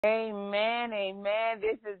Amen, amen.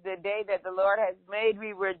 This is the day that the Lord has made.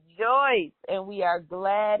 We rejoice and we are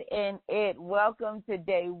glad in it. Welcome to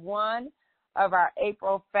day one of our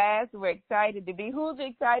April fast. We're excited to be. Who's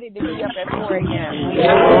excited to be up at 4 a.m.?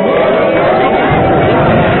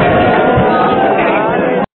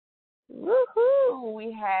 Woohoo!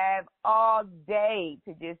 We have all day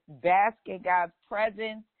to just bask in God's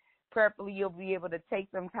presence. Prayerfully, you'll be able to take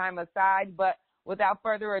some time aside, but without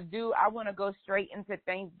further ado, I want to go straight into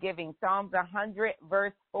Thanksgiving. Psalms 100,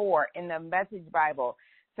 verse 4 in the Message Bible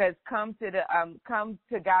says, come to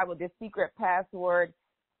God with the secret password,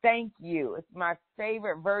 thank you. It's my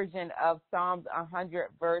favorite version of Psalms 100,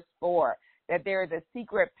 verse 4, that there is a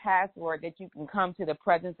secret password that you can come to the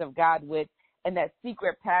presence of God with, and that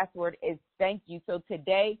secret password is thank you. So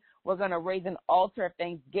today, we're going to raise an altar of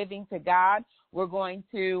thanksgiving to God. We're going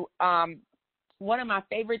to one of my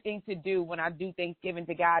favorite things to do when I do Thanksgiving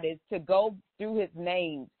to God is to go through his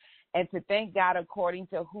names and to thank God according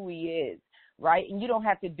to who he is, right? And you don't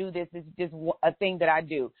have to do this. It's just a thing that I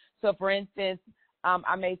do. So, for instance,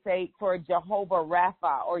 I may say for Jehovah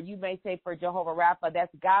Rapha, or you may say for Jehovah Rapha, that's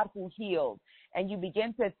God who heals. And you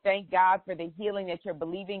begin to thank God for the healing that you're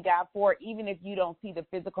believing God for, even if you don't see the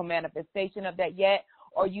physical manifestation of that yet.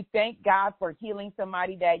 Or you thank God for healing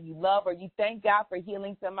somebody that you love, or you thank God for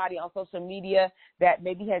healing somebody on social media that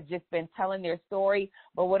maybe has just been telling their story.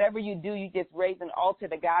 But whatever you do, you just raise an altar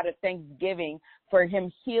to God of thanksgiving for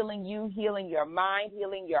him healing you, healing your mind,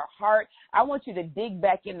 healing your heart. I want you to dig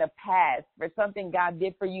back in the past for something God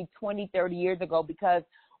did for you 20, 30 years ago, because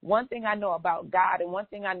one thing I know about God and one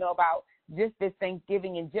thing I know about just this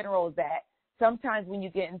Thanksgiving in general is that sometimes when you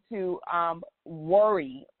get into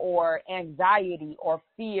worry or anxiety or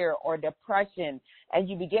fear or depression, and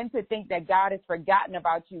you begin to think that God has forgotten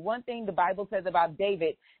about you, one thing the Bible says about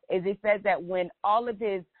David is it says that when all of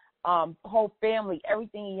his whole family,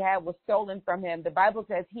 everything he had was stolen from him, the Bible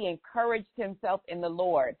says he encouraged himself in the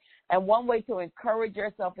Lord. And one way to encourage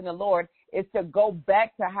yourself in the Lord is to go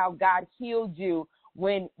back to how God healed you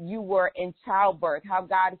when you were in childbirth, how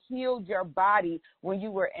God healed your body when you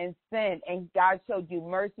were in sin and God showed you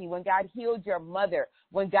mercy, when God healed your mother,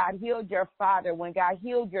 when God healed your father, when God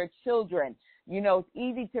healed your children. You know, it's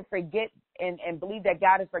easy to forget and believe that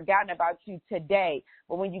God has forgotten about you today.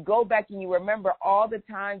 But when you go back and you remember all the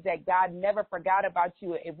times that God never forgot about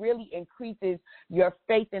you, it really increases your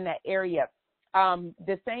faith in that area.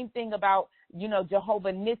 The same thing about,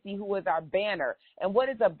 Jehovah Nissi, who is our banner. And what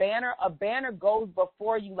is a banner? A banner goes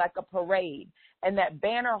before you like a parade. And that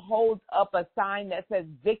banner holds up a sign that says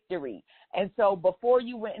victory. And so before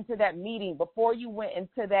you went into that meeting, before you went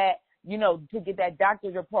into that, to get that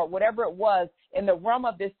doctor's report, whatever it was, in the realm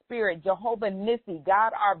of the spirit, Jehovah Nissi,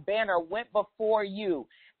 God our banner, went before you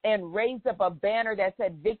and raised up a banner that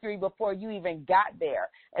said victory before you even got there.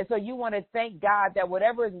 And so you want to thank God that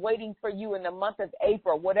whatever is waiting for you in the month of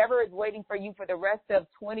April, whatever is waiting for you for the rest of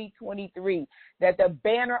 2023, that the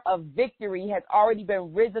banner of victory has already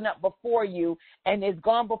been risen up before you and is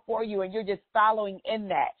gone before you, and you're just following in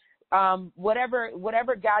that.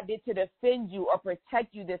 Whatever God did to defend you or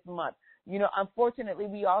protect you this month. Unfortunately,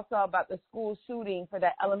 we all saw about the school shooting for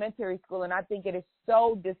that elementary school, and I think it is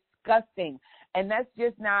so disgusting. And that's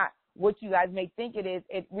just not what you guys may think it is.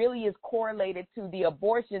 It really is correlated to the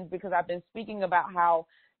abortions, because I've been speaking about how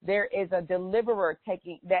there is a deliverer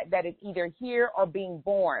that is either here or being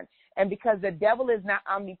born. And because the devil is not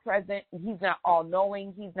omnipresent, he's not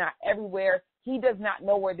all-knowing, he's not everywhere, he does not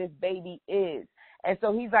know where this baby is. And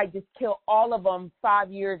so he's like, just kill all of them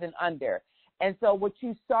 5 years and under. And so what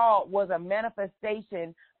you saw was a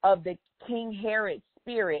manifestation of the King Herod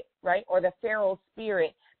spirit, right, or the Pharaoh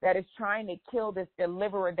spirit that is trying to kill this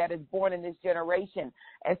deliverer that is born in this generation.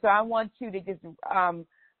 And so I want you to just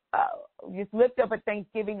lift up a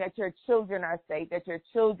thanksgiving that your children are safe, that your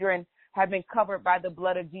children have been covered by the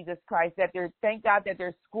blood of Jesus Christ, thank God that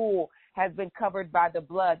their school has been covered by the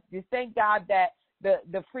blood. Just thank God that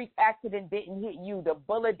the freak accident didn't hit you, the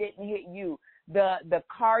bullet didn't hit you, the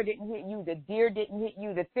car didn't hit you, the deer didn't hit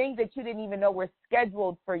you, the things that you didn't even know were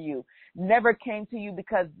scheduled for you never came to you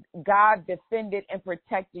because God defended and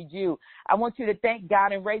protected you. I want you to thank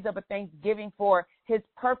God and raise up a thanksgiving for his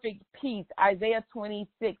perfect peace. Isaiah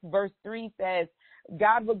 26 verse 3 says,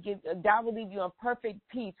 God will leave you in perfect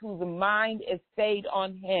peace whose mind is stayed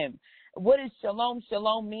on him. What does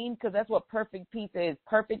shalom mean? Because that's what perfect peace is.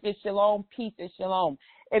 Perfect is shalom, peace is shalom.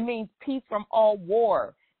 It means peace from all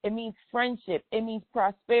war. It means friendship. It means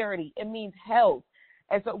prosperity. It means health.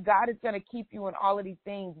 And so God is going to keep you in all of these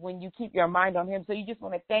things when you keep your mind on him. So you just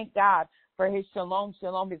want to thank God for his shalom,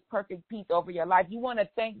 his perfect peace over your life. You want to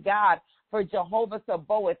thank God for Jehovah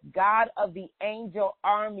Sabaoth, God of the angel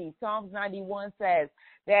army. Psalms 91 says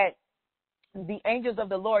that the angels of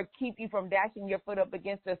the Lord keep you from dashing your foot up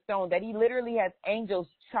against a stone, that he literally has angels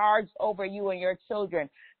charged over you and your children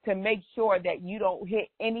to make sure that you don't hit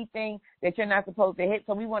anything that you're not supposed to hit.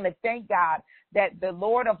 So we want to thank God that the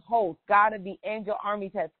Lord of hosts, God of the angel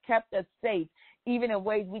armies, has kept us safe, even in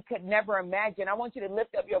ways we could never imagine. I want you to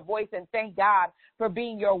lift up your voice and thank God for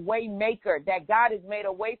being your way maker, that God has made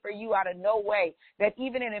a way for you out of no way, that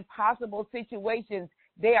even in impossible situations,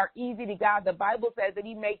 they are easy to God. The Bible says that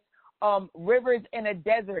he makes rivers in a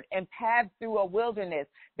desert and paths through a wilderness,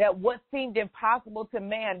 that what seemed impossible to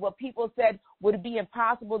man, what people said would be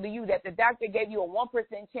impossible to you, that the doctor gave you a 1%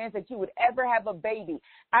 chance that you would ever have a baby.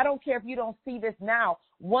 I don't care if you don't see this now.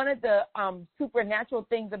 One of the supernatural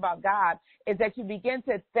things about God is that you begin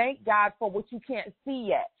to thank God for what you can't see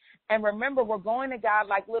yet. And remember, we're going to God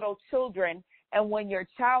like little children. And when your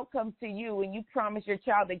child comes to you and you promise your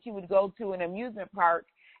child that you would go to an amusement park,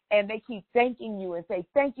 and they keep thanking you and say,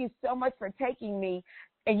 thank you so much for taking me.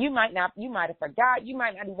 And you might have forgot, you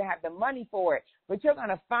might not even have the money for it, but you're going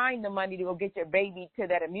to find the money to go get your baby to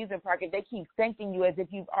that amusement park, and they keep thanking you as if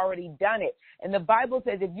you've already done it. And the Bible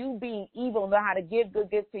says if you being evil know how to give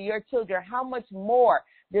good gifts to your children, how much more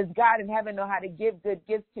does God in heaven know how to give good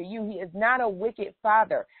gifts to you? He is not a wicked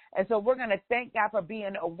father. And so we're going to thank God for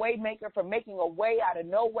being a way maker, for making a way out of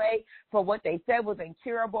no way, for what they said was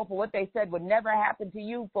incurable, for what they said would never happen to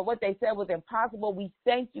you, for what they said was impossible. We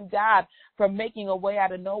thank you, God, for making a way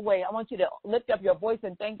out of no way. I want you to lift up your voice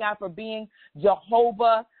and thank God for being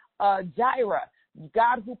Jehovah Jireh,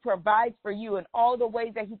 God who provides for you in all the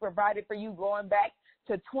ways that he provided for you going back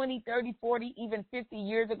to 20, 30, 40, even 50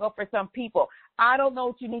 years ago for some people. I don't know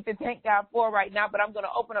what you need to thank God for right now, but I'm going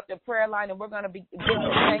to open up the prayer line and we're going to begin to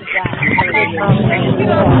thank God.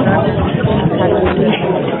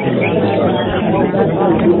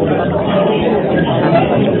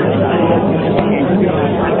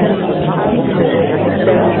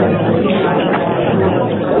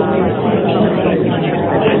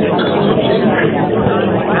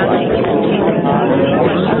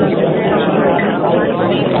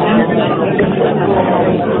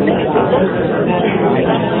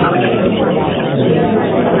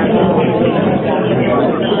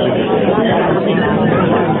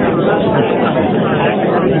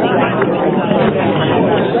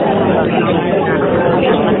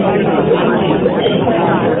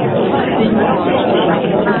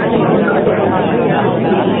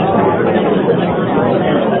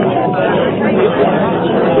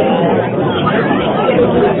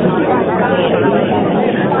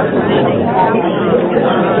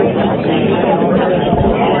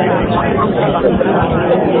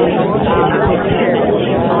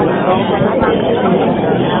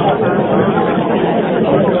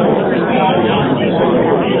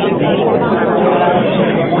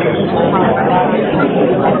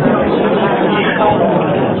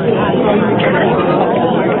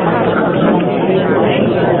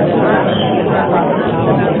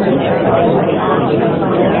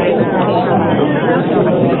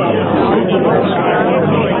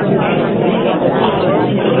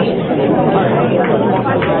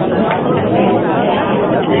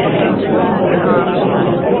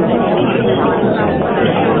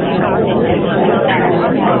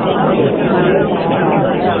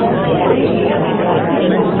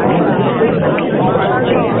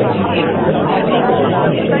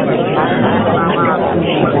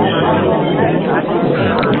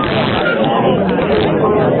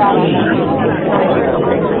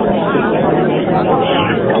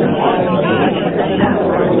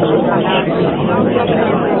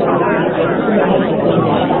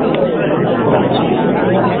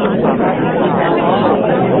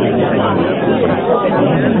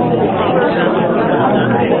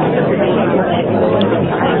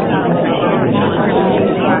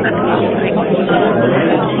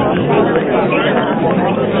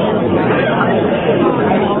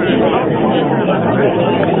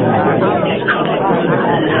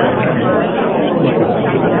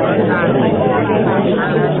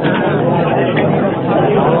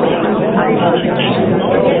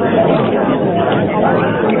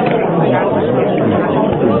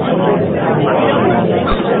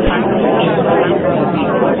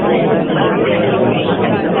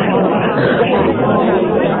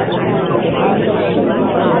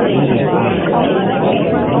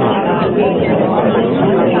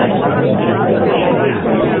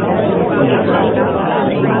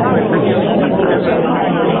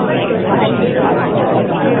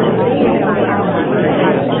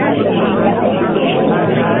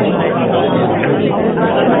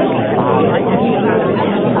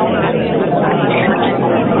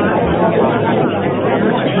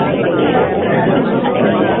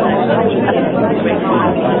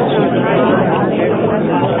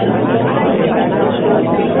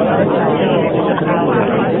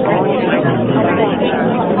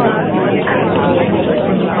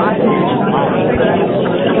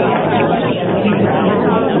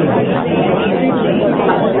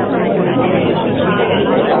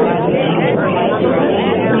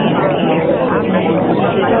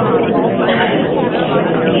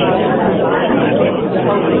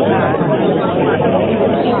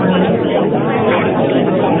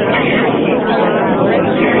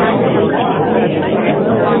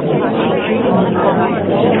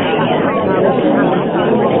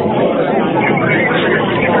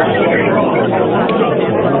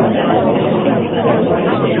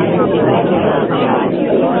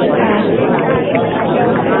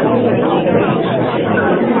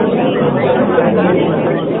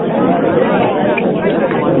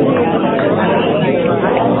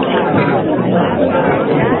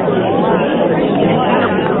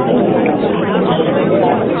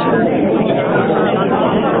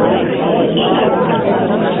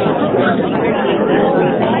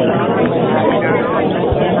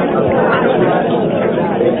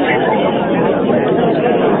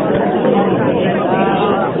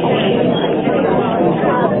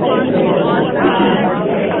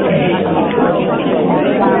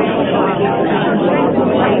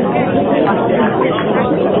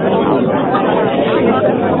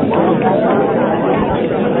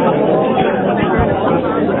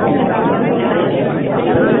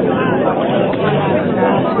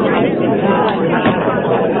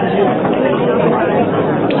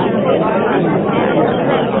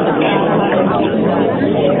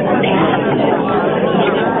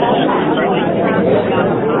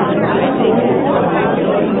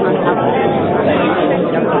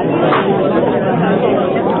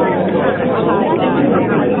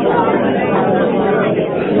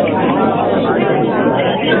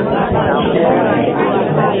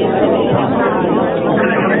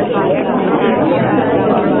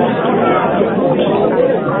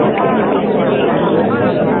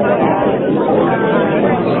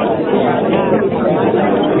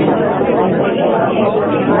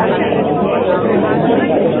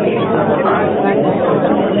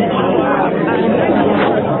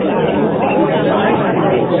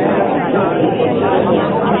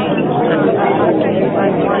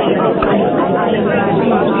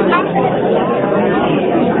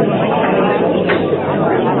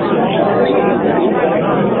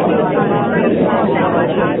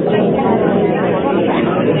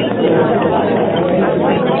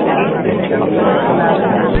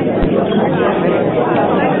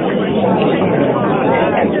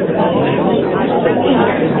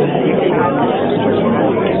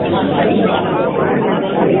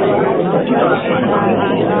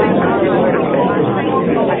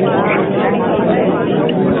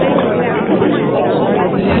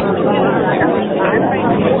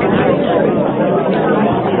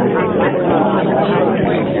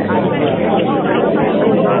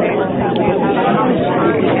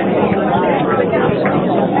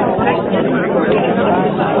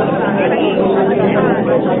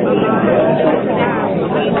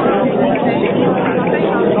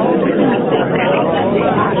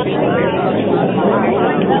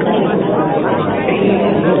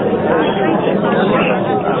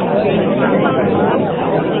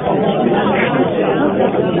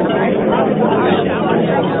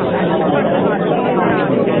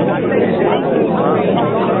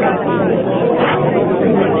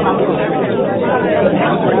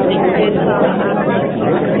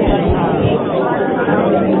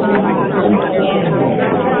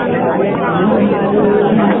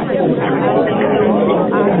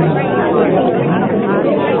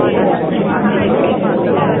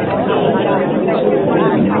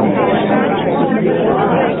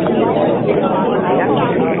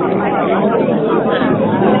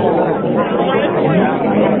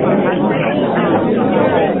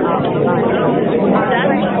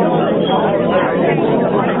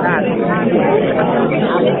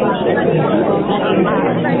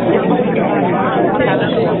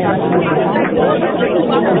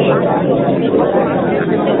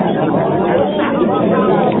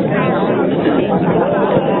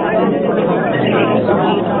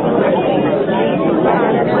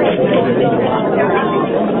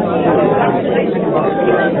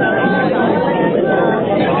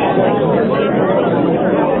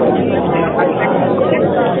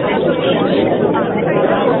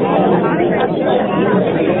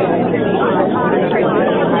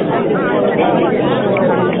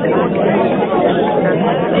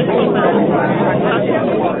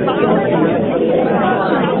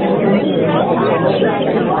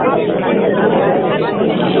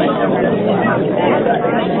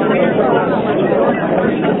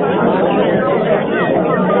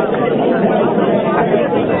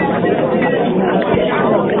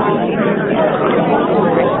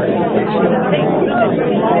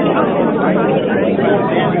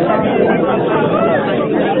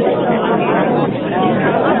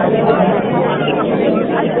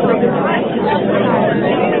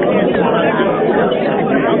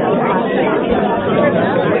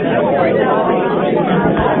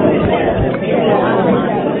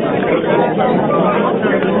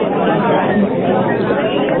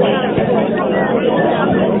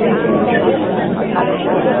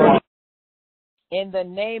 In the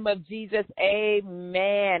name of Jesus,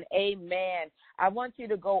 amen, amen. I want you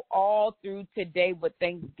to go all through today with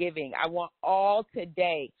Thanksgiving. I want all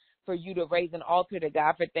today for you to raise an altar to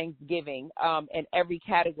God for Thanksgiving in every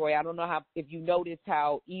category. I don't know if you noticed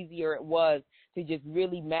how easier it was to just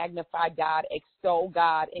really magnify God, extol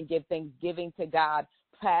God, and give thanksgiving to God,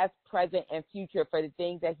 past, present, and future, for the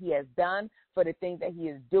things that he has done, for the things that he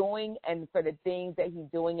is doing, and for the things that he's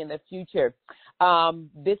doing in the future.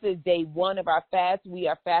 This is day one of our fast. We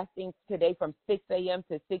are fasting today from 6 a.m.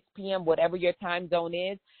 to 6 p.m., whatever your time zone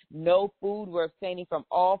is. No food. We're abstaining from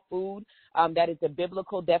all food. That is the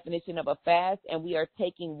biblical definition of a fast, and we are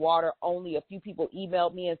taking water only. A few people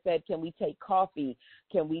emailed me and said, can we take coffee?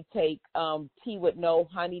 Can we take tea with no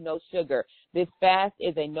honey, no sugar? This fast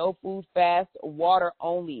is a no food fast, water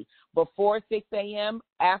only. Before 6 a.m.,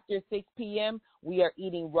 after 6 p.m., we are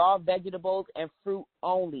eating raw vegetables and fruit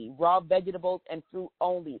only. Raw vegetables and fruit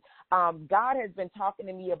only. God has been talking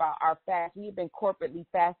to me about our fast. We've been corporately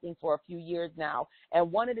fasting for a few years now.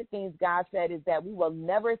 And one of the things God said is that we will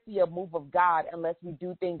never see a move of God unless we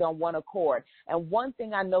do things on one accord. And one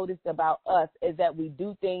thing I noticed about us is that we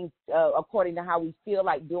do things according to how we feel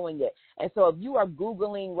like doing it. And so if you are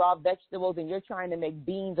Googling raw vegetables and you're trying to make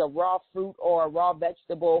beans a raw fruit or a raw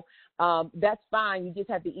vegetable, that's fine. You just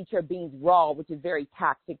have to eat your beans raw, which is very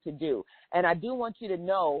toxic to do. And I do want you to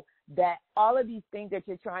know that all of these things that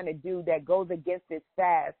you're trying to do that goes against this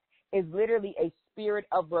fast is literally a spirit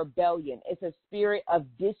of rebellion. It's a spirit of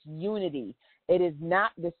disunity. It is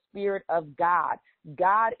not the spirit of God.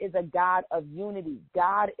 God is a God of unity.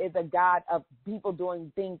 God is a God of people doing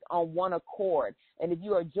things on one accord. And if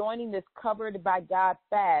you are joining this Covered by God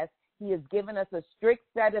fast, he has given us a strict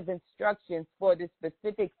set of instructions for this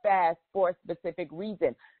specific fast for a specific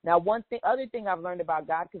reason. Now, other thing I've learned about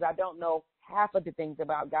God, because I don't know half of the things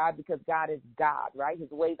about God, because God is God, right? His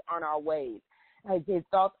ways aren't our ways. His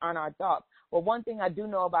thoughts aren't our thoughts. But one thing I do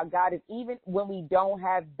know about God is even when we don't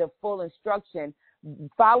have the full instruction,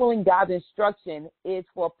 following God's instruction is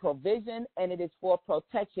for provision and it is for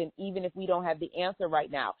protection, even if we don't have the answer right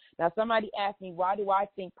now. Now, somebody asked me, why do I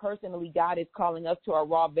think personally God is calling us to a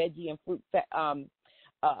raw veggie and fruit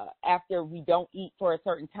after we don't eat for a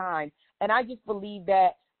certain time? And I just believe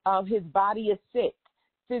that his body is sick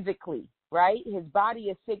physically, right? His body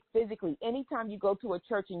is sick physically. Anytime you go to a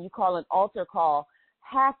church and you call an altar call,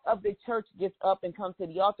 half of the church gets up and comes to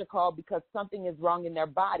the altar call because something is wrong in their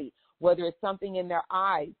body, whether it's something in their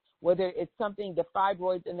eyes, whether it's something, the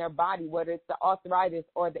fibroids in their body, whether it's the arthritis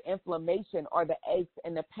or the inflammation or the aches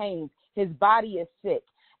and the pains. His body is sick.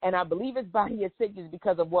 And I believe his body is sick is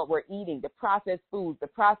because of what we're eating, the processed foods, the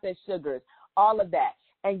processed sugars, all of that.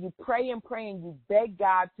 And you pray and you beg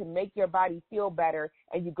God to make your body feel better,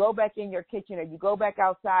 and you go back in your kitchen or you go back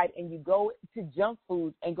outside and you go to junk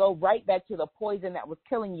foods and go right back to the poison that was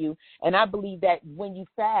killing you. And I believe that when you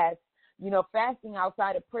fast, fasting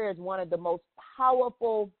outside of prayer is one of the most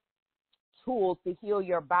powerful tools to heal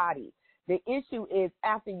your body. The issue is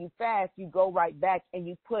after you fast, you go right back and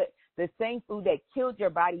you put the same food that killed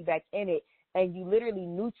your body back in it, and you literally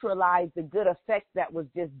neutralize the good effects that was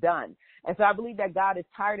just done. And so I believe that God is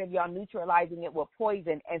tired of y'all neutralizing it with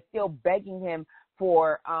poison and still begging him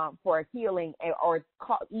for healing, or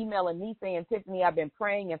emailing me saying, Tiffany, I've been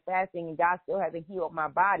praying and fasting and God still hasn't healed my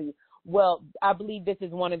body. Well, I believe this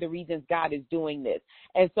is one of the reasons God is doing this.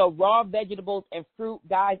 And so raw vegetables and fruit,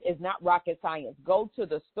 guys, is not rocket science. Go to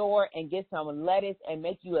the store and get some lettuce and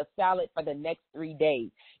make you a salad for the next 3 days.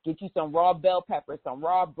 Get you some raw bell peppers, some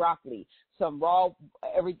raw broccoli, some raw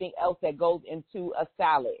everything else that goes into a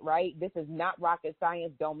salad, right? This is not rocket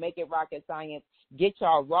science. Don't make it rocket science. Get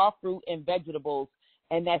y'all raw fruit and vegetables,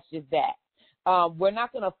 and that's just that. We're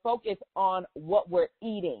not going to focus on what we're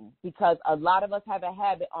eating because a lot of us have a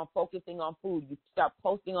habit on focusing on food. You start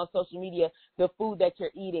posting on social media the food that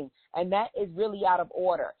you're eating, and that is really out of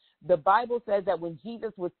order. The Bible says that when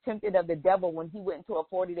Jesus was tempted of the devil, when he went into a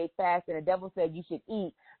 40-day fast and the devil said you should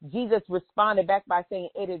eat, Jesus responded back by saying,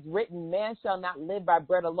 it is written, man shall not live by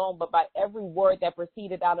bread alone, but by every word that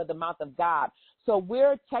proceeded out of the mouth of God. So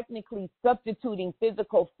we're technically substituting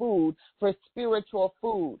physical food for spiritual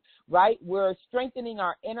food, right? We're strengthening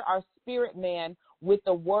our spirit man with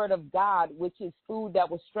the word of God, which is food that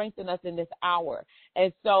will strengthen us in this hour.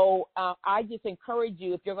 And so I just encourage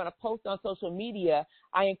you, if you're going to post on social media,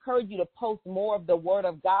 I encourage you to post more of the word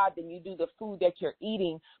of God than you do the food that you're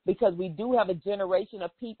eating, because we do have a generation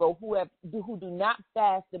of people who do not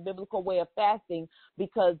fast the biblical way of fasting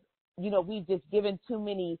because we've just given too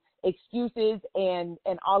many excuses and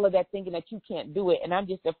all of that, thinking that you can't do it. And I'm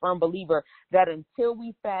just a firm believer that until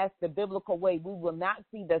we fast the biblical way, we will not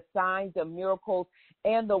see the signs, the miracles,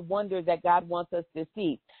 and the wonders that God wants us to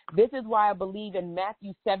see. This is why I believe in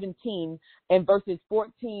Matthew 17 and verses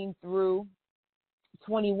 14 through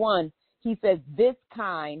 21, he says, this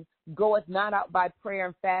kind goeth not out by prayer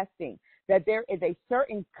and fasting, that there is a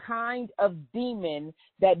certain kind of demon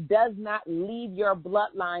that does not leave your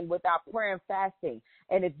bloodline without prayer and fasting.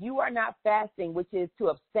 And if you are not fasting, which is to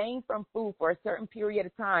abstain from food for a certain period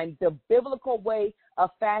of time, the biblical way of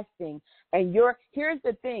fasting, and here's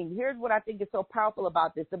the thing, here's what I think is so powerful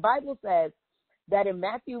about this. The Bible says that in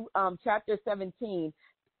Matthew chapter 17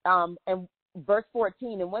 and verse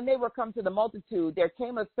 14, and when they were come to the multitude, there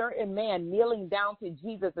came a certain man kneeling down to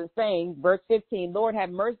Jesus and saying, verse 15, Lord, have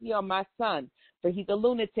mercy on my son, for he's a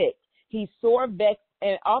lunatic. He's sore vexed,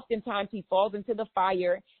 and oftentimes he falls into the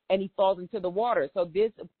fire and he falls into the water. So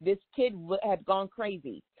this kid had gone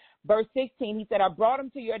crazy. Verse 16, he said, I brought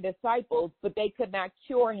him to your disciples, but they could not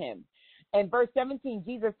cure him. And verse 17,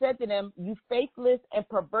 Jesus said to them, you faithless and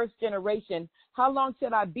perverse generation, how long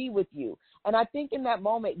shall I be with you? And I think in that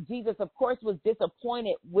moment, Jesus, of course, was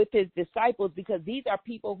disappointed with his disciples, because these are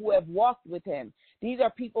people who have walked with him. These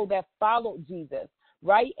are people that followed Jesus,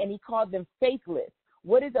 right? And he called them faithless.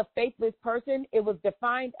 What is a faithless person? It was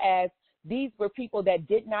defined as these were people that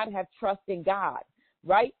did not have trust in God,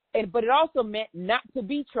 right? But it also meant not to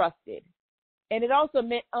be trusted. And it also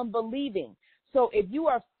meant unbelieving. So if you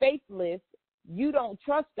are faithless, you don't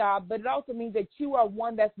trust God, but it also means that you are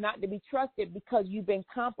one that's not to be trusted because you've been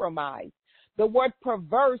compromised. The word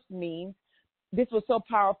perverse means, this was so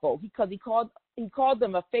powerful because he called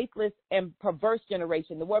them a faithless and perverse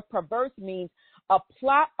generation. The word perverse means a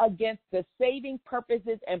plot against the saving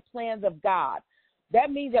purposes and plans of God.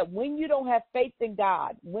 That means that when you don't have faith in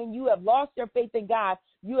God, when you have lost your faith in God,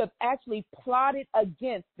 you have actually plotted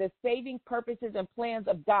against the saving purposes and plans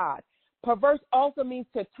of God. Perverse also means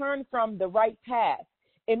to turn from the right path.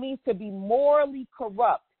 It means to be morally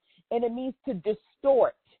corrupt, and it means to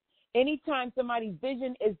distort. Anytime somebody's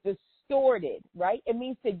vision is distorted, right, it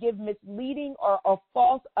means to give misleading or a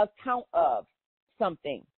false account of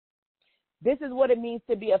something. This is what it means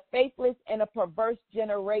to be a faithless and a perverse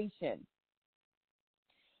generation.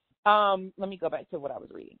 Let me go back to what I was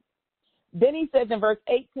reading. Then he says in verse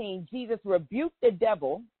 18, Jesus rebuked the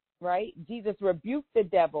devil, right? Jesus rebuked the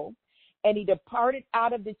devil, and he departed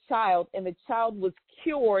out of the child, and the child was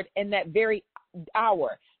cured in that very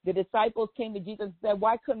hour. The disciples came to Jesus and said,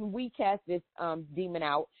 why couldn't we cast this demon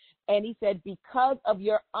out? And he said, because of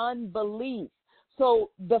your unbelief.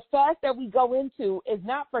 So the fast that we go into is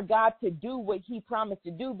not for God to do what he promised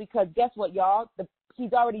to do, because guess what, y'all?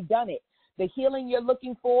 He's already done it. The healing you're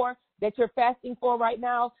looking for, that you're fasting for right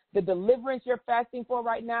now, the deliverance you're fasting for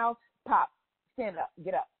right now, stand up,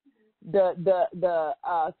 get up. The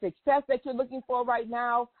success that you're looking for right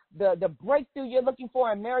now, the breakthrough you're looking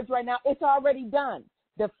for in marriage right now, it's already done.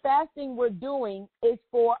 The fasting we're doing is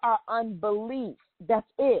for our unbelief. That's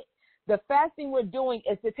it. The fasting we're doing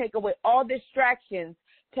is to take away all distractions,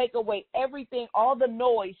 take away everything, all the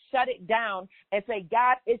noise, shut it down, and say,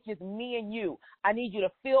 God, it's just me and you. I need you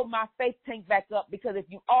to fill my faith tank back up, because if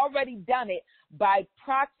you've already done it by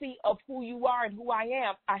proxy of who you are and who I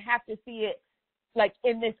am, I have to see it like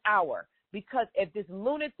in this hour. Because if this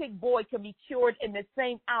lunatic boy can be cured in the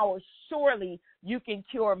same hour, surely you can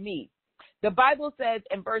cure me. The Bible says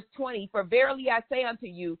in verse 20, for verily I say unto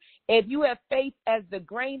you, if you have faith as the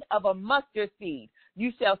grain of a mustard seed,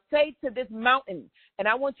 you shall say to this mountain, and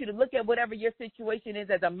I want you to look at whatever your situation is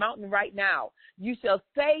as a mountain right now. You shall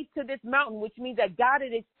say to this mountain, which means that God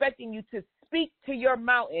is expecting you to speak to your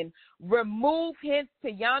mountain, remove hence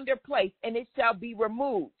to yonder place, and it shall be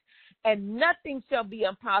removed. And nothing shall be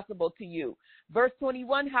impossible to you. Verse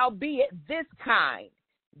 21, howbeit this kind,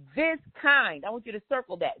 I want you to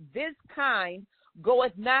circle that. This kind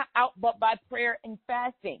goeth not out but by prayer and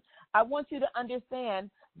fasting. I want you to understand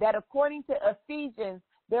that according to Ephesians,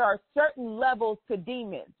 there are certain levels to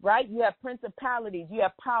demons, right? You have principalities, you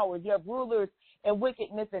have powers, you have rulers and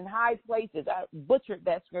wickedness in high places. I butchered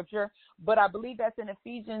that scripture, but I believe that's in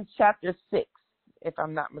Ephesians chapter 6, if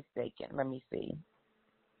I'm not mistaken. Let me see.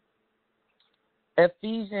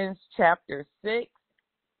 Ephesians chapter 6.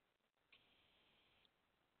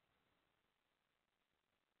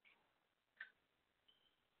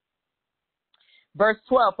 Verse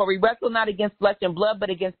 12, for we wrestle not against flesh and blood, but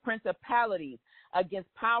against principalities,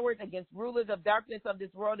 against powers, against rulers of darkness of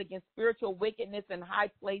this world, against spiritual wickedness in high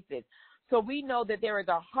places. So we know that there is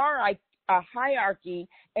a a hierarchy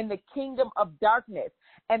in the kingdom of darkness.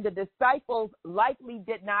 And the disciples likely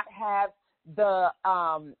did not have the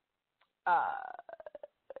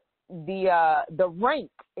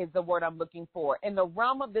rank is the word I'm looking for, in the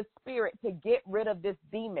realm of the spirit to get rid of this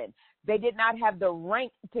demon. They did not have the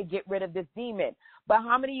rank to get rid of this demon. But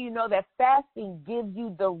how many of you know that fasting gives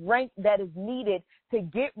you the rank that is needed to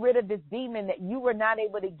get rid of this demon that you were not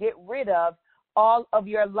able to get rid of all of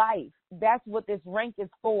your life? That's what this rank is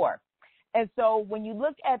for. And so when you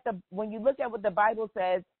look at what the Bible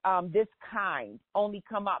says, this kind only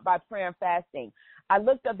come out by prayer and fasting. I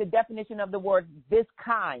looked up the definition of the word this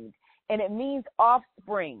kind, and it means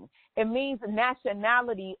offspring. It means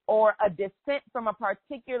nationality or a descent from a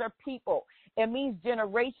particular people. It means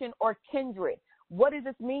generation or kindred. What does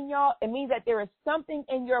this mean, y'all? It means that there is something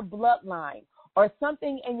in your bloodline or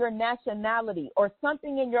something in your nationality or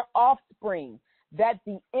something in your offspring that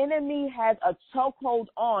the enemy has a chokehold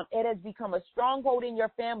on. It has become a stronghold in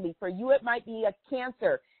your family. For you, it might be a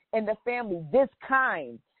cancer in the family. This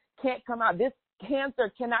kind can't come out. This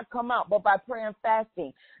cancer cannot come out but by prayer and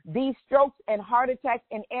fasting. These strokes and heart attacks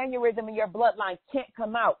and aneurysm in your bloodline can't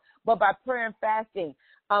come out but by prayer and fasting.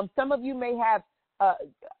 Some of you may have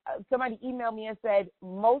somebody emailed me and said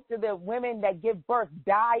most of the women that give birth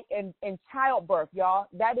die in childbirth, y'all.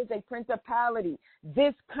 That is a principality.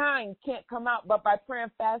 This kind can't come out but by prayer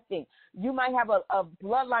and fasting. You might have a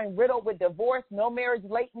bloodline riddled with divorce, no marriage,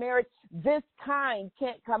 late marriage. This kind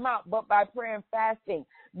can't come out but by prayer and fasting.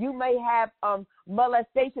 You may have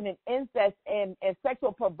molestation and incest and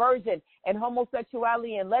sexual perversion and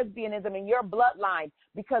homosexuality and lesbianism in your bloodline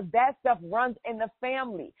because that stuff runs in the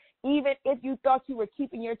family. Even if you thought you were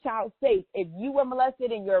keeping your child safe, if you were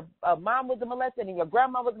molested and your mom was molested and your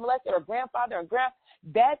grandma was molested or grandfather and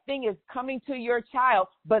that thing is coming to your child,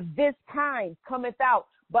 but this kind cometh out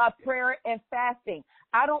by prayer and fasting.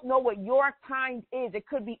 I don't know what your kind is. It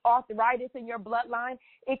could be arthritis in your bloodline.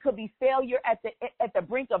 It could be failure at the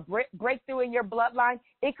brink of breakthrough in your bloodline.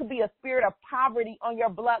 It could be a spirit of poverty on your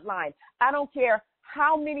bloodline. I don't care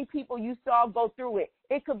how many people you saw go through it.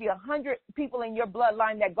 It could be 100 people in your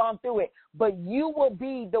bloodline that gone through it, but you will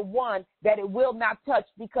be the one that it will not touch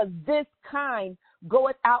because this kind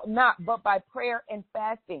goeth out not but by prayer and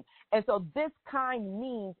fasting. And so this kind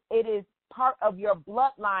means it is part of your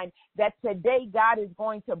bloodline that today God is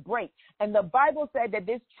going to break. And the Bible said that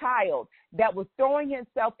this child that was throwing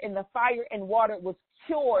himself in the fire and water was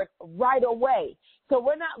cured right away. So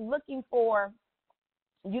we're not looking for,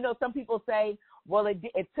 some people say, well,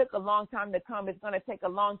 it took a long time to come. It's going to take a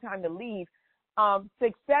long time to leave.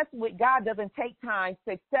 Success with God doesn't take time.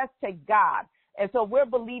 Success takes God. And so we're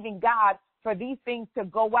believing God for these things to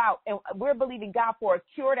go out. And we're believing God for a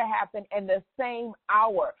cure to happen in the same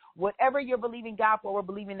hour. Whatever you're believing God for, we're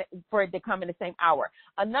believing for it to come in the same hour.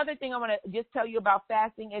 Another thing I want to just tell you about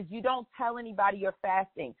fasting is you don't tell anybody you're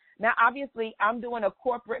fasting. Now, obviously, I'm doing a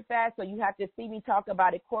corporate fast, so you have to see me talk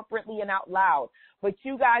about it corporately and out loud. But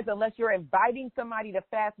you guys, unless you're inviting somebody to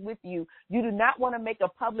fast with you, you do not want to make a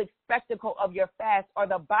public spectacle of your fast, or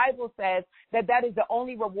the Bible says that is the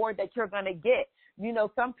only reward that you're going to get.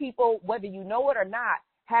 Some people, whether you know it or not,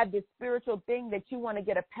 have this spiritual thing that you want to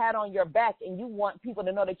get a pat on your back and you want people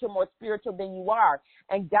to know that you're more spiritual than you are.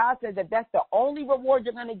 And God says that that's the only reward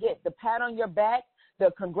you're going to get, the pat on your back,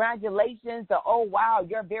 the congratulations, the, oh, wow,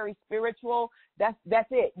 you're very spiritual. That's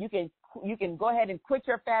it. You can go ahead and quit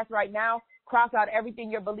your fast right now, cross out everything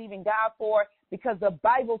you're believing God for, because the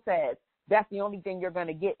Bible says that's the only thing you're going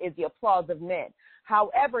to get is the applause of men.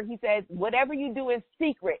 However, he says, whatever you do in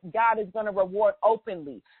secret, God is going to reward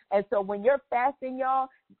openly. And so when you're fasting, y'all,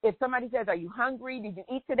 if somebody says, are you hungry? Did you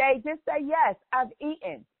eat today? Just say, yes, I've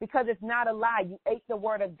eaten, because it's not a lie. You ate the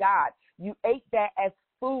word of God. You ate that as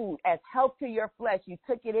food, as health to your flesh. You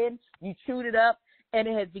took it in, you chewed it up, and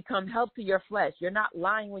it has become health to your flesh. You're not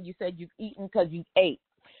lying when you said you've eaten because you ate.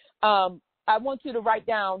 I want you to write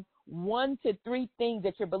down 1 to 3 things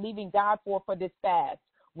that you're believing God for this fast.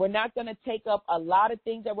 We're not going to take up a lot of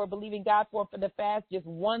things that we're believing God for the fast. Just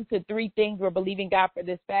 1 to 3 things we're believing God for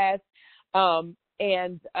this fast.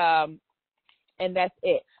 And that's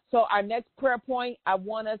it. So our next prayer point, I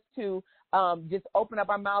want us to just open up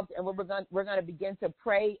our mouths, and we're going to begin to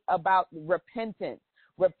pray about repentance.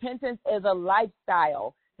 Repentance is a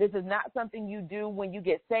lifestyle. This is not something you do when you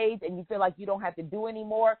get saved and you feel like you don't have to do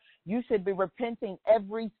anymore. You should be repenting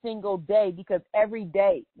every single day, because every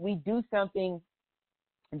day we do something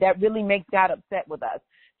that really makes God upset with us.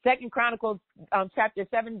 2 Chronicles chapter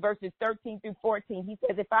 7, verses 13 through 14, he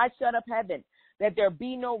says, if I shut up heaven, that there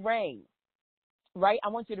be no rain, right? I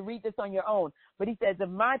want you to read this on your own. But he says, if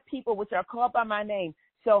my people, which are called by my name,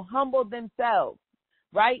 shall humble themselves,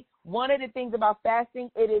 right? One of the things about fasting,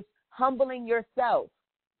 it is humbling yourself.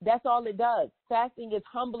 That's all it does. Fasting is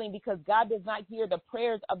humbling because God does not hear the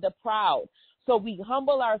prayers of the proud. So we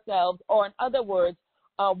humble ourselves, or in other words,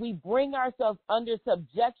 we bring ourselves under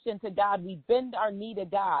subjection to God. We bend our knee to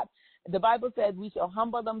God. The Bible says we shall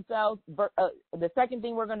humble themselves. The second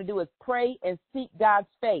thing we're going to do is pray and seek God's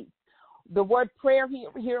face. The word prayer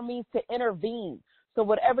here means to intervene. So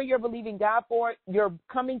whatever you're believing God for, you're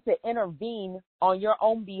coming to intervene on your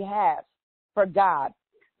own behalf for God.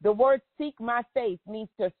 The word seek my face means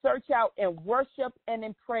to search out in worship and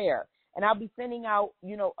in prayer. And I'll be sending out,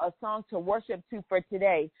 a song to worship to for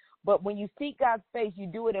today. But when you seek God's face, you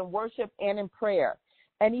do it in worship and in prayer.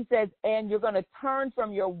 And he says, and you're going to turn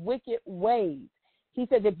from your wicked ways. He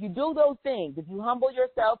says, if you do those things, if you humble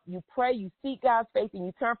yourself, you pray, you seek God's face, and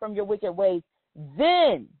you turn from your wicked ways,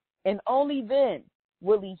 then and only then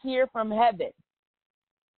will he hear from heaven.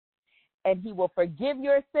 And he will forgive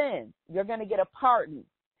your sins. You're going to get a pardon.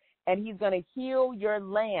 And he's going to heal your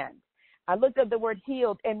land. I looked up the word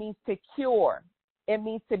healed. It means to cure. It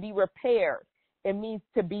means to be repaired. It means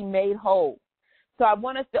to be made whole. So I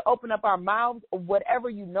want us to open up our mouths.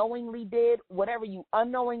 Whatever you knowingly did, whatever you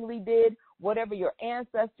unknowingly did, whatever your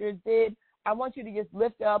ancestors did, I want you to just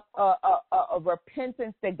lift up a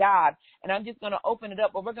repentance to God. And I'm just going to open it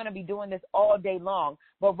up, but we're going to be doing this all day long.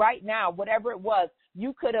 But right now, whatever it was,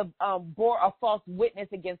 you could have bore a false witness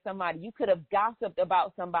against somebody. You could have gossiped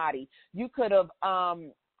about somebody. You could have,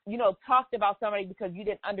 talked about somebody because you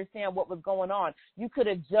didn't understand what was going on. You could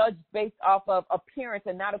have judged based off of appearance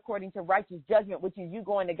and not according to righteous judgment, which is you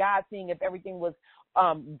going to God, seeing if everything was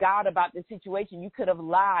God about the situation. You could have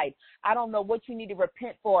lied. I don't know what you need to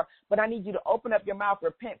repent for, but I need you to open up your mouth,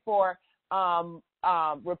 repent for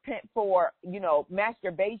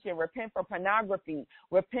masturbation, repent for pornography,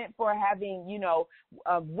 repent for having,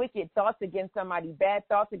 wicked thoughts against somebody, bad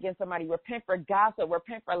thoughts against somebody, repent for gossip,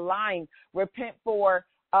 repent for lying, repent for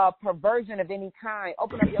perversion of any kind.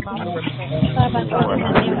 Open up your mouth and repent.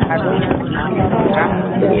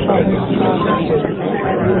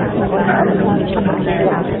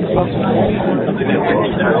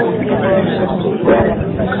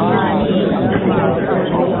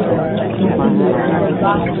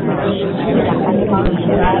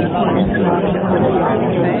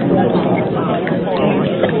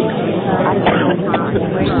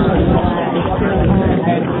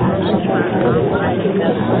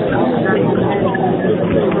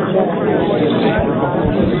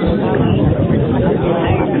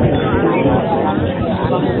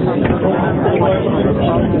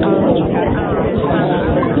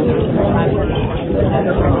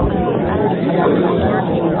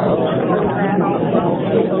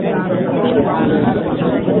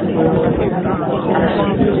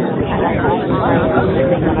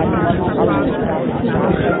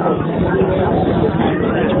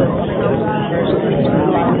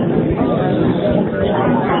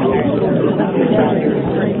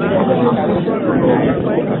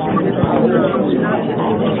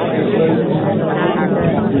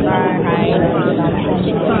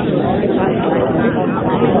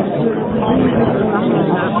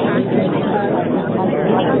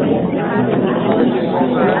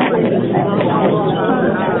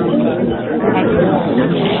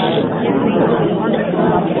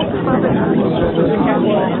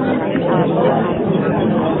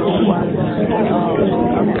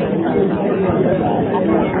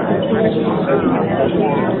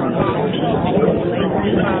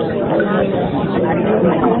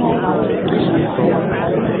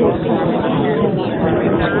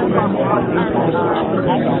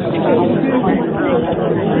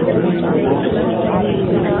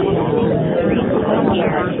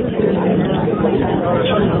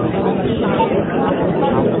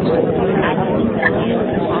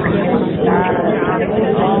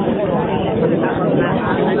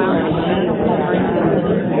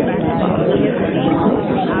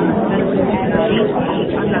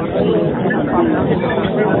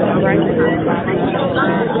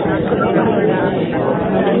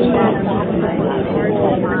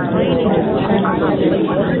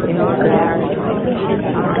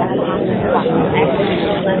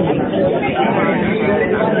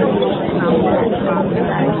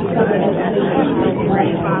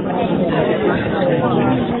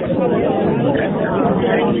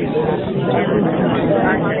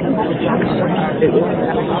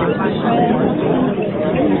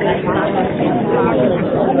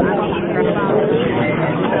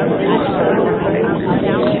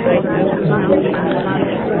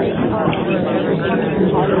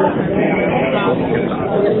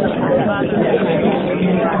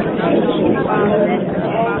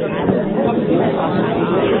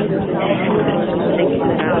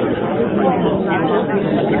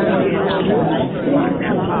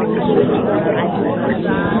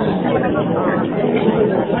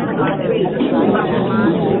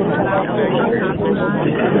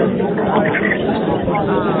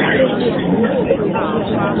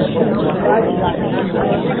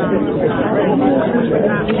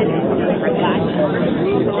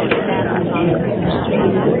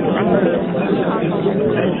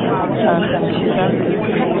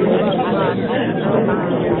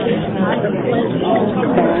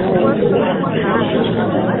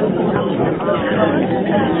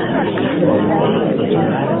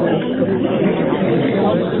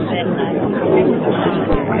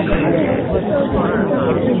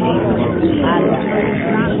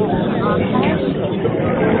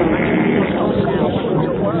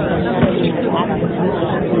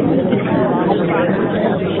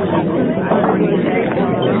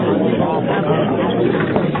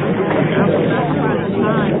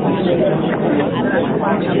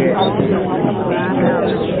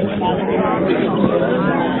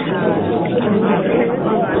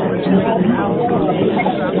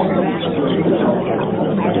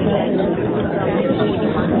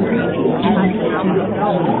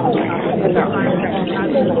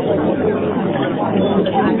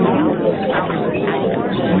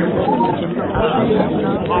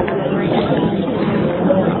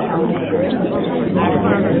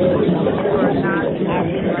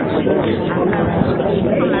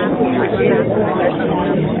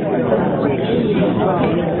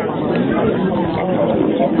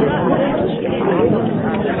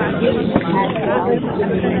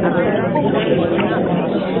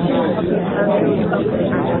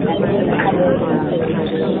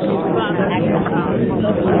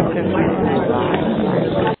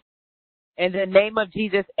 In the name of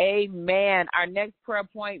Jesus, amen. Our next prayer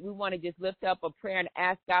point, we want to just lift up a prayer and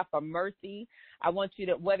ask God for mercy. I want you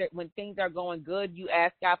to, when things are going good, you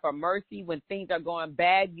ask God for mercy. When things are going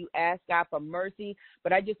bad, you ask God for mercy.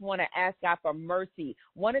 But I just want to ask God for mercy.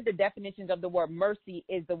 One of the definitions of the word mercy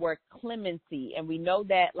is the word clemency. And we know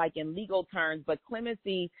that like in legal terms, but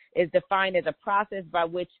clemency is defined as a process by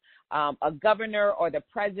which a governor or the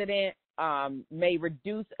president may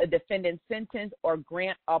reduce a defendant's sentence or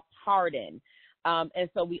grant a pardon. And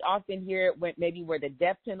so we often hear it when maybe where the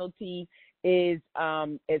death penalty is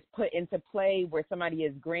put into play, where somebody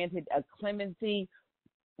is granted a clemency,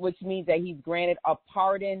 which means that he's granted a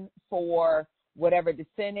pardon for whatever the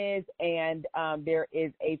sin is, and there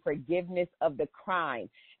is a forgiveness of the crime.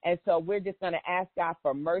 And so we're just going to ask God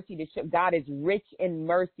for mercy. To show God is rich in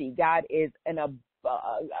mercy. God is an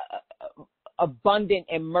abundant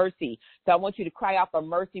in mercy. So I want you to cry out for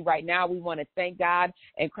mercy right now. We want to thank God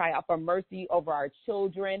and cry out for mercy over our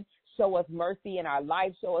children. Show us mercy in our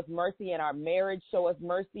life. Show us mercy in our marriage. Show us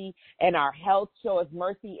mercy in our health. Show us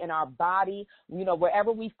mercy in our body. You know,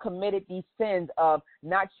 wherever we've committed these sins of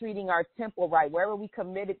not treating our temple right, wherever we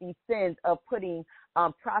committed these sins of putting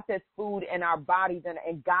processed food in our bodies and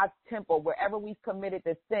in God's temple, wherever we've committed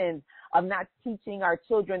the sins of not teaching our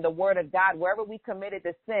children the word of God, wherever we committed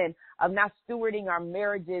the sin of not stewarding our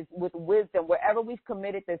marriages with wisdom, wherever we've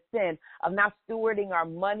committed the sin of not stewarding our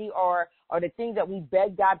money or the things that we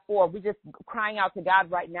beg God for, we're just crying out to God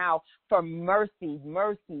right now for mercy,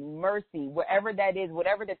 mercy, mercy, wherever that is,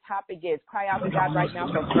 whatever the topic is, cry out to God right now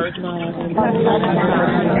for mercy.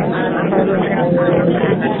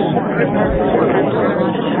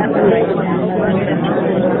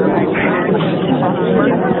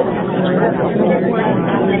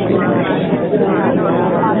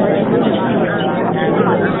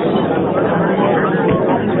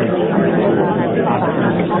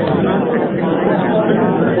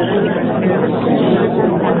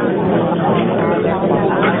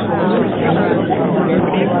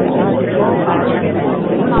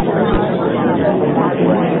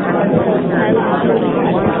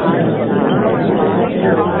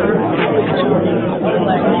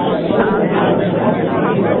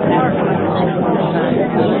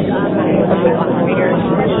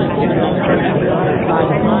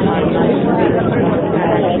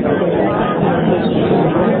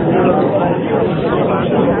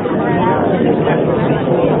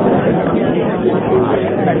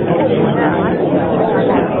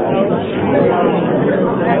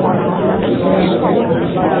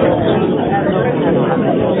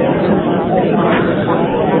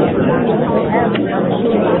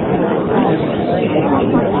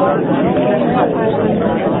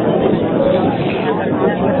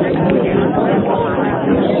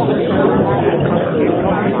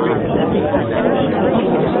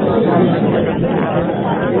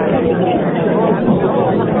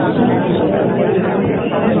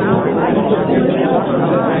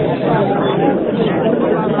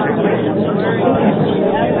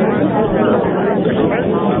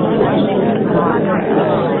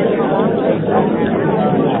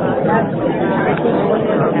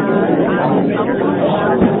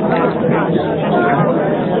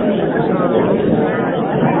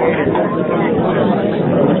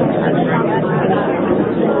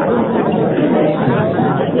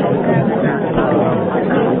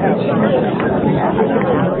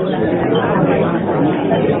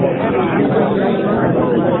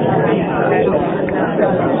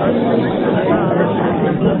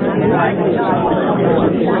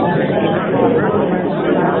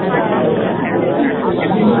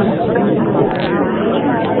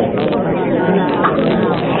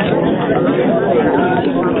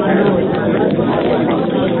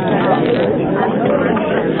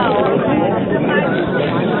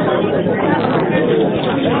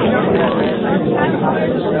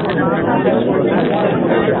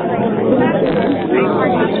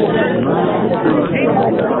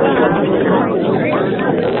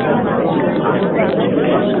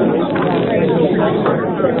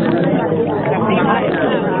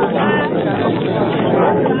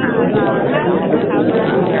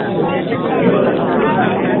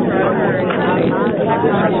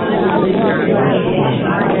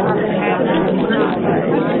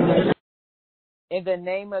 In the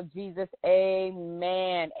name of Jesus,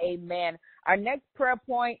 amen. Amen. Our next prayer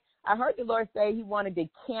point, I heard the Lord say he wanted to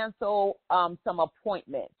cancel some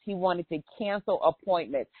appointments. He wanted to cancel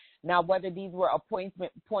appointments. Now, whether these were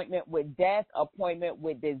appointment with death, appointment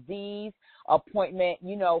with disease, appointment,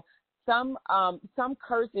 some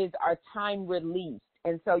curses are time released.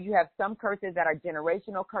 And so you have some curses that are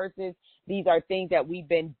generational curses. These are things that we've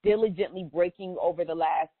been diligently breaking over the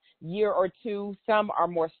last year or two. Some are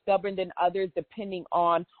more stubborn than others, depending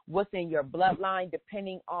on what's in your bloodline,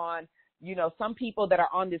 depending on, some people that are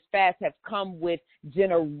on this fast have come with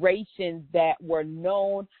generations that were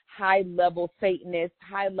known high-level Satanists,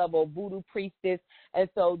 high-level voodoo priestess. And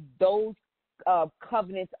so those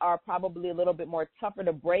covenants are probably a little bit more tougher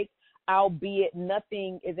to break, albeit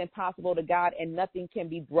nothing is impossible to God and nothing can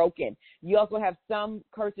be broken. You also have some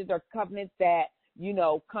curses or covenants that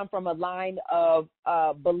come from a line of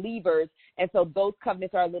believers. And so those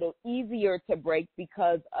covenants are a little easier to break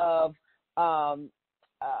because of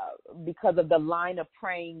the line of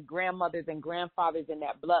praying grandmothers and grandfathers in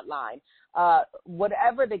that bloodline.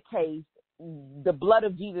 Whatever the case, the blood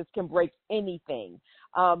of Jesus can break anything.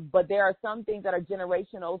 But there are some things that are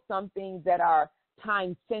generational, some things that are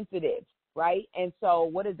time sensitive, right? And so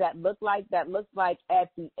what does that look like? That looks like at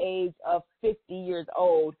the age of 50 years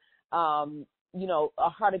old, a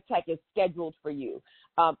heart attack is scheduled for you.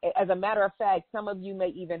 As a matter of fact, some of you may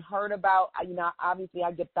even heard about, obviously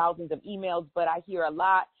I get thousands of emails, but I hear a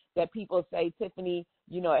lot that people say, Tiphani,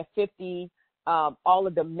 at 50, all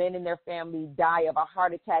of the men in their family die of a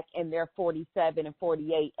heart attack and they're 47 and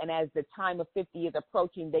 48. And as the time of 50 is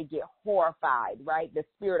approaching, they get horrified, right? The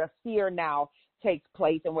spirit of fear now takes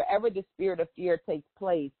place. And wherever the spirit of fear takes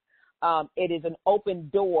place, it is an open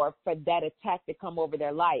door for that attack to come over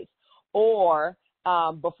their life. Or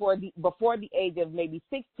before the age of maybe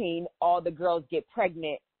 16, all the girls get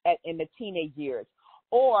pregnant in the teenage years.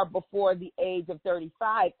 Or before the age of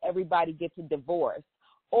 35, everybody gets a divorce.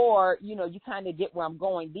 Or, you kind of get where I'm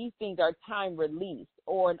going. These things are time released.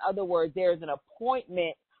 Or in other words, there's an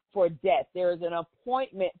appointment for death. There is an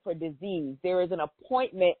appointment for disease. There is an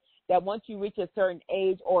appointment that once you reach a certain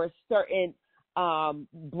age or a certain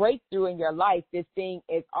breakthrough in your life, this thing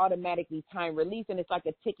is automatically time released, and it's like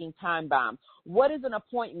a ticking time bomb. What is an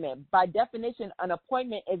appointment? By definition, an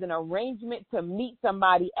appointment is an arrangement to meet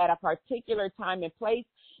somebody at a particular time and place.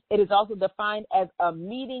 It is also defined as a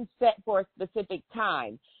meeting set for a specific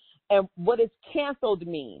time. And what does canceled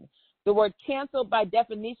mean? The word canceled by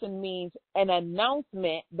definition means an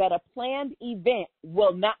announcement that a planned event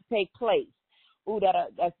will not take place. Ooh,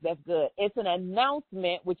 that's good. It's an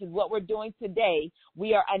announcement, which is what we're doing today.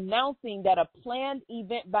 We are announcing that a planned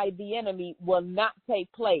event by the enemy will not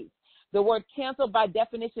take place. The word cancel by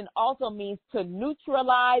definition also means to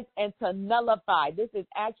neutralize and to nullify. This is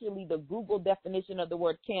actually the Google definition of the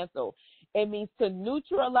word cancel. It means to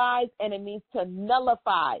neutralize and it means to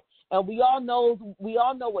nullify. And we all know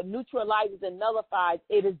what neutralizes and nullifies.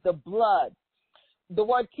 It is the blood. The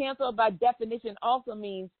word cancel by definition also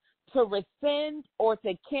means to rescind or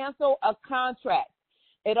to cancel a contract.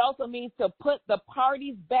 It also means to put the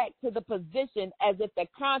parties back to the position as if the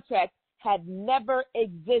contract had never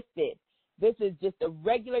existed. This is just a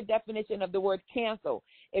regular definition of the word cancel.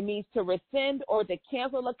 It means to rescind or to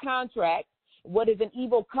cancel a contract. What is an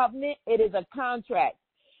evil covenant? It is a contract.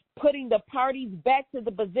 Putting the parties back to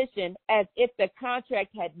the position as if the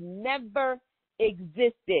contract had never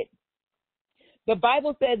existed. The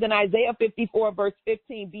Bible says in Isaiah 54, verse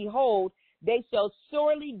 15, behold, they shall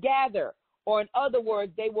surely gather, or in other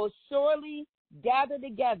words, they will surely gather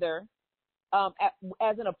together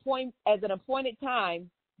as an appointed time,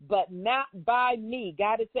 but not by me.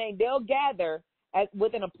 God is saying they'll gather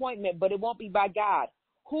with an appointment, but it won't be by God.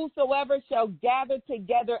 Whosoever shall gather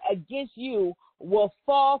together against you will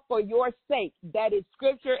fall for your sake. That is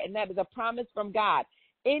scripture, and that is a promise from God.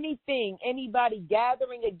 Anybody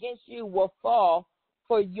gathering against you will fall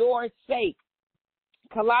for your sake.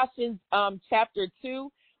 Colossians chapter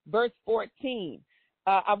 2, verse 14.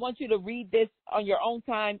 I want you to read this on your own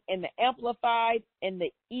time in the Amplified, in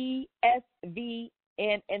the ESV,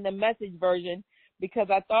 and in the Message version,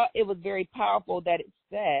 because I thought it was very powerful that it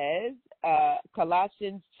says,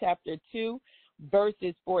 Colossians chapter 2,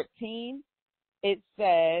 verses 14. It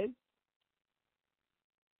says,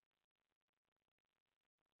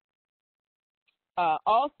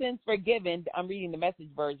 all sins forgiven, I'm reading the Message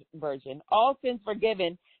version, all sins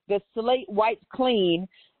forgiven, the slate wiped clean,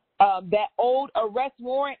 that old arrest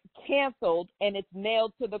warrant canceled, and it's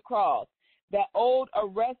nailed to the cross. That old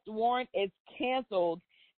arrest warrant is canceled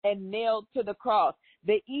and nailed to the cross.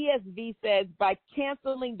 The ESV says, by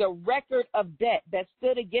canceling the record of debt that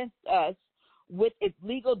stood against us, with its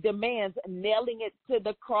legal demands, nailing it to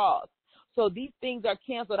the cross. So these things are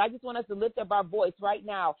canceled. I just want us to lift up our voice right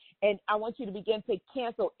now, and I want you to begin to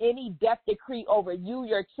cancel any death decree over you,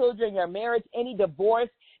 your children, your marriage, any divorce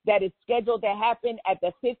that is scheduled to happen at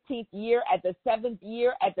the 15th year, at the 7th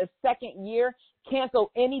year, at the 2nd year.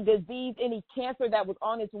 Cancel any disease, any cancer that was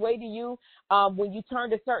on its way to you when you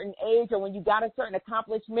turned a certain age or when you got a certain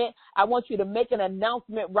accomplishment. I want you to make an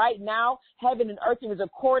announcement right now. Heaven and earth is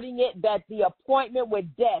recording it, that the appointment with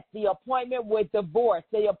death, the appointment with divorce,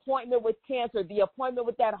 the appointment with cancer, the appointment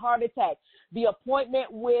with that heart attack, the appointment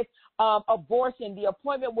with abortion, the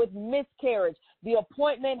appointment with miscarriage, the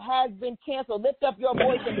appointment has been canceled. Lift up your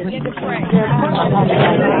voice and begin to pray.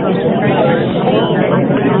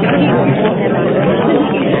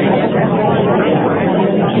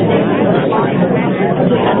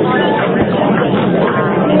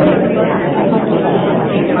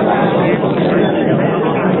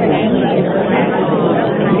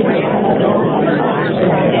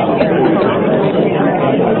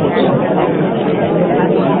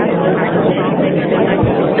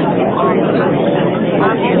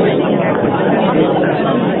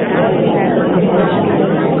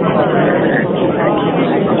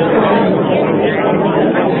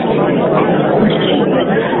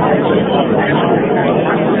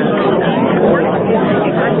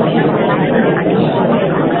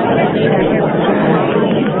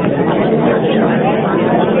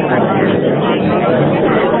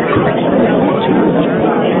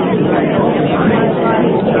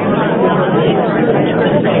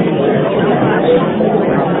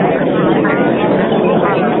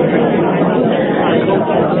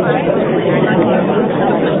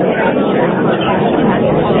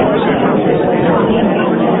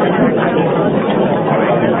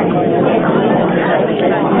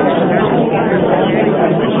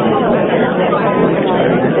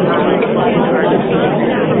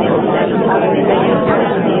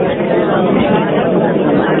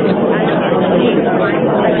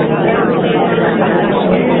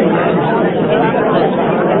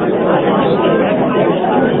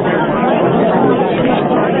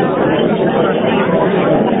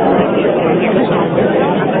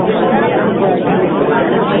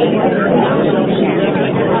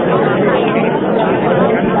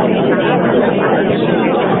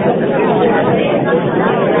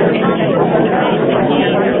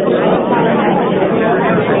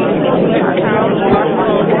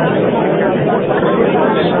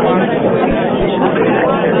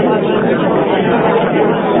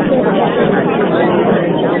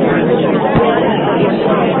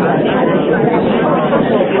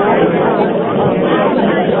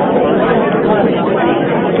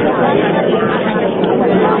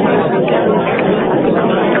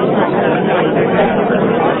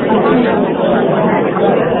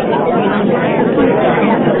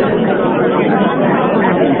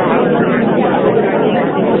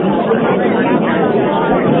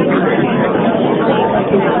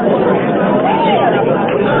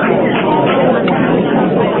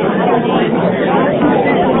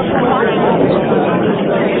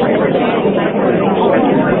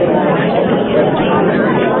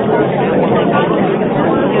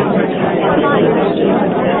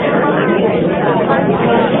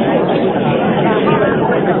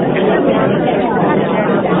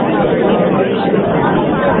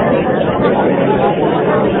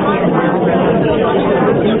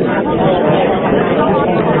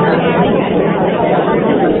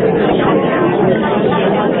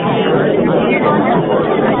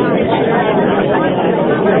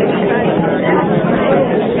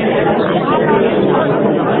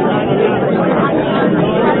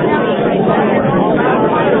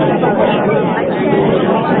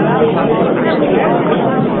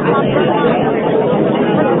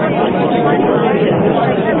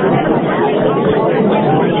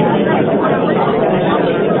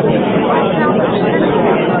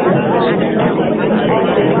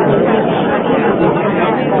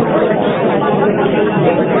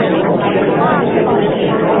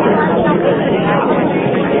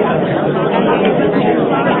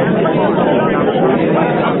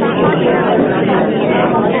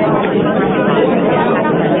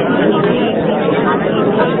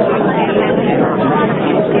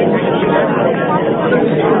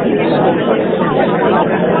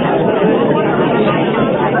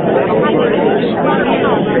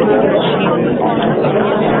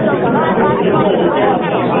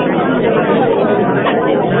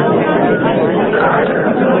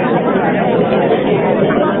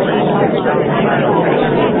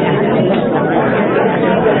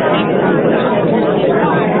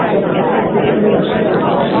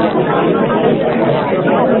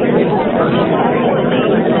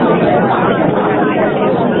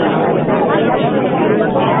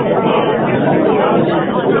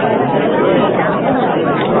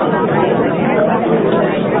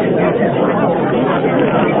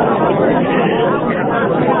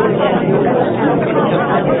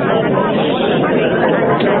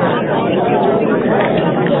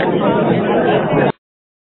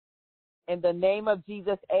 In the name of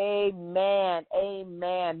Jesus, amen,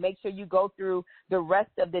 amen. Make sure you go through the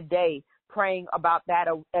rest of the day praying about that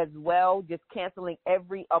as well, just canceling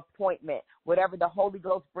every appointment. Whatever the Holy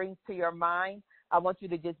Ghost brings to your mind, I want you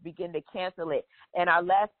to just begin to cancel it. And our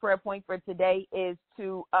last prayer point for today is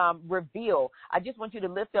to reveal. I just want you to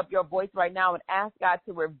lift up your voice right now and ask God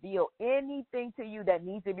to reveal anything to you that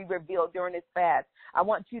needs to be revealed during this fast. I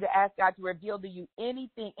want you to ask God to reveal to you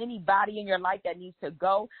anything, anybody in your life that needs to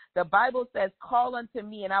go. The Bible says, call unto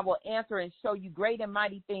me and I will answer and show you great and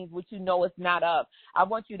mighty things which you know is not of. I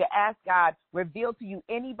want you to ask God, reveal to you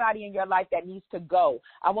anybody in your life that needs to go.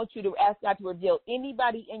 I want you to ask God to reveal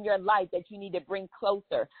anybody in your life that you need to bring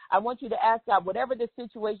closer. I want you to ask God, whatever the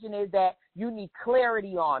situation is that you need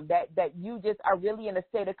clarity on, that you just are really in a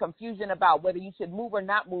state of confusion about, whether you should move or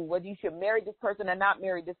not move, whether you should marry this person or not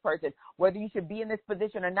marry this person, whether you should be in this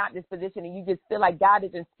position or not this position, and you just feel like God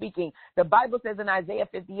isn't speaking. The Bible says in Isaiah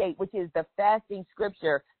 58, which is the fasting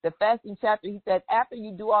scripture, the fasting chapter, he says, after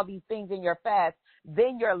you do all these things in your fast,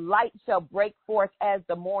 then your light shall break forth as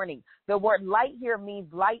the morning. The word light here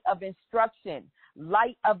means light of instruction,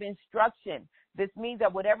 light of instruction. This means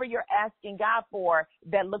that whatever you're asking God for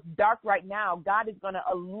that looks dark right now, God is going to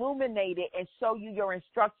illuminate it and show you your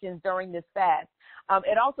instructions during this fast.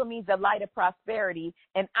 It also means the light of prosperity,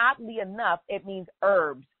 and oddly enough, it means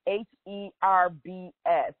herbs, Herbs,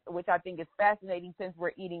 which I think is fascinating since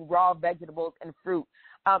we're eating raw vegetables and fruit.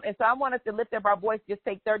 And so I want us to lift up our voice, just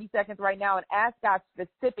take 30 seconds right now and ask God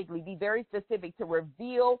specifically, be very specific, to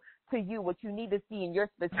reveal to you what you need to see in your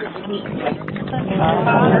specific situation.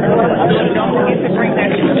 Don't forget to bring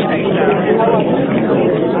that to the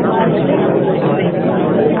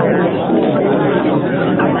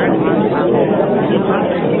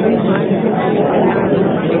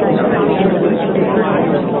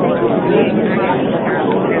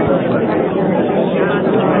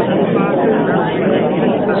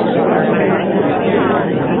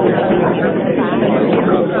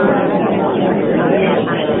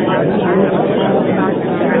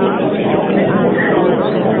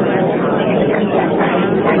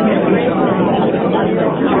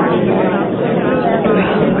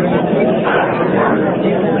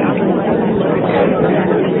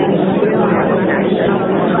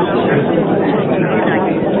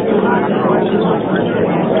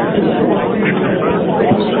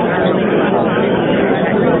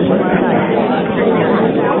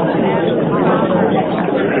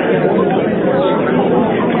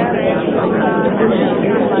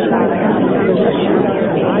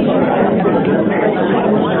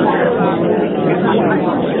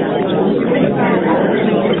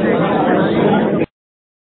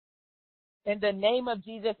In the name of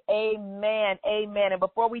Jesus, amen, amen. And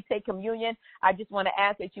before we take communion, I just want to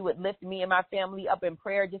ask that you would lift me and my family up in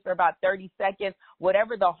prayer just for about 30 seconds.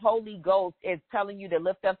 Whatever the Holy Ghost is telling you to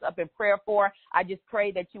lift us up in prayer for, I just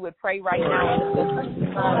pray that you would pray right now.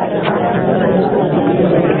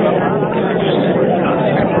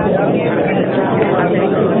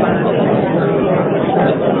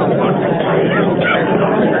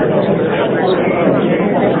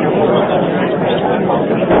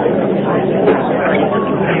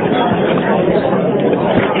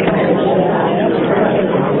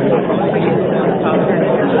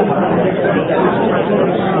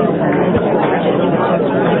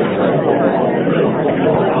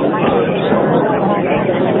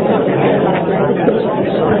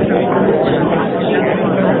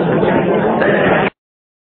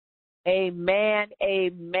 Amen,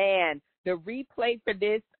 amen. The replay for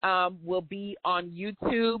this will be on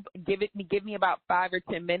YouTube. Give me about 5 or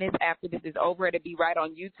 10 minutes after this is over. It'll be right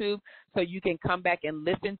on YouTube, so you can come back and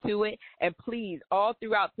listen to it. And please, all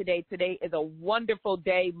throughout today is a wonderful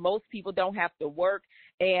day. Most people don't have to work,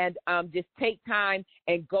 and just take time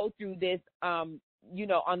and go through this. On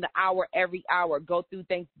the hour, every hour. Go through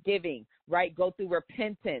Thanksgiving, right? Go through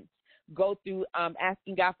repentance. Go through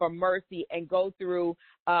asking God for mercy, and go through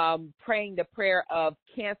praying the prayer of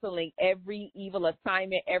canceling every evil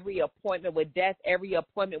assignment, every appointment with death, every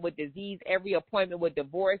appointment with disease, every appointment with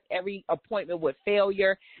divorce, every appointment with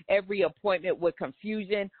failure, every appointment with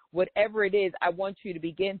confusion. Whatever it is, I want you to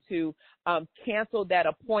begin to cancel that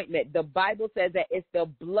appointment. The Bible says that it's the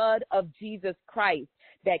blood of Jesus Christ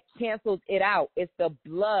that cancels it out. It's the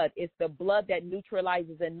blood. It's the blood that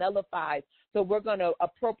neutralizes and nullifies. So we're going to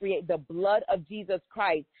appropriate the blood of Jesus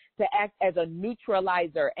Christ to act as a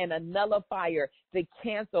neutralizer and a nullifier to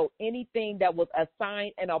cancel anything that was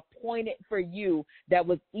assigned and appointed for you that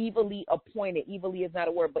was evilly appointed. Evilly is not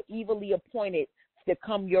a word, but evilly appointed to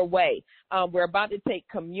come your way. We're about to take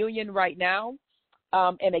communion right now.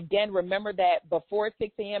 And again, remember that before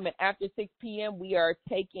 6 a.m. and after 6 p.m., we are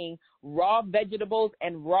taking raw vegetables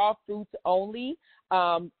and raw fruits only.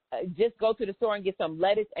 Just go to the store and get some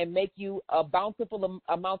lettuce and make you a bountiful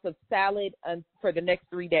amount of salad for the next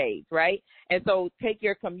 3 days, right? And so take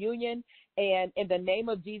your communion, and in the name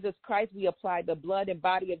of Jesus Christ, we apply the blood and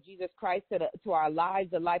body of Jesus Christ to our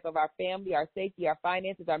lives, the life of our family, our safety, our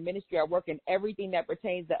finances, our ministry, our work, and everything that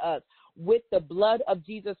pertains to us. With the blood of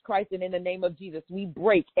Jesus Christ and in the name of Jesus, we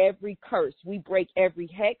break every curse. We break every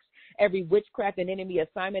hex, every witchcraft and enemy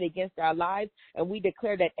assignment against our lives, and we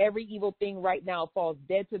declare that every evil thing right now falls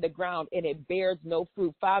dead to the ground and it bears no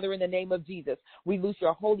fruit. Father, in the name of Jesus, we loose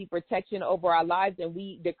your holy protection over our lives, and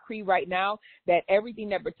we decree right now that everything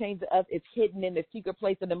that pertains to us is hidden in the secret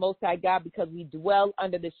place of the Most High God, because we dwell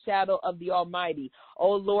under the shadow of the Almighty.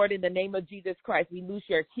 Oh, Lord, in the name of Jesus Christ, we loose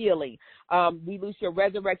your healing. We loose your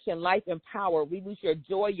resurrection, life, and power. We loose your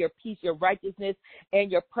joy, your peace, your righteousness,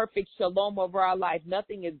 and your perfect shalom over our life.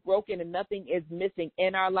 Nothing is broken and nothing is missing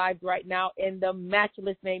in our lives right now. In the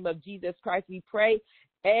matchless name of Jesus Christ, we pray.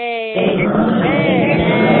 Amen.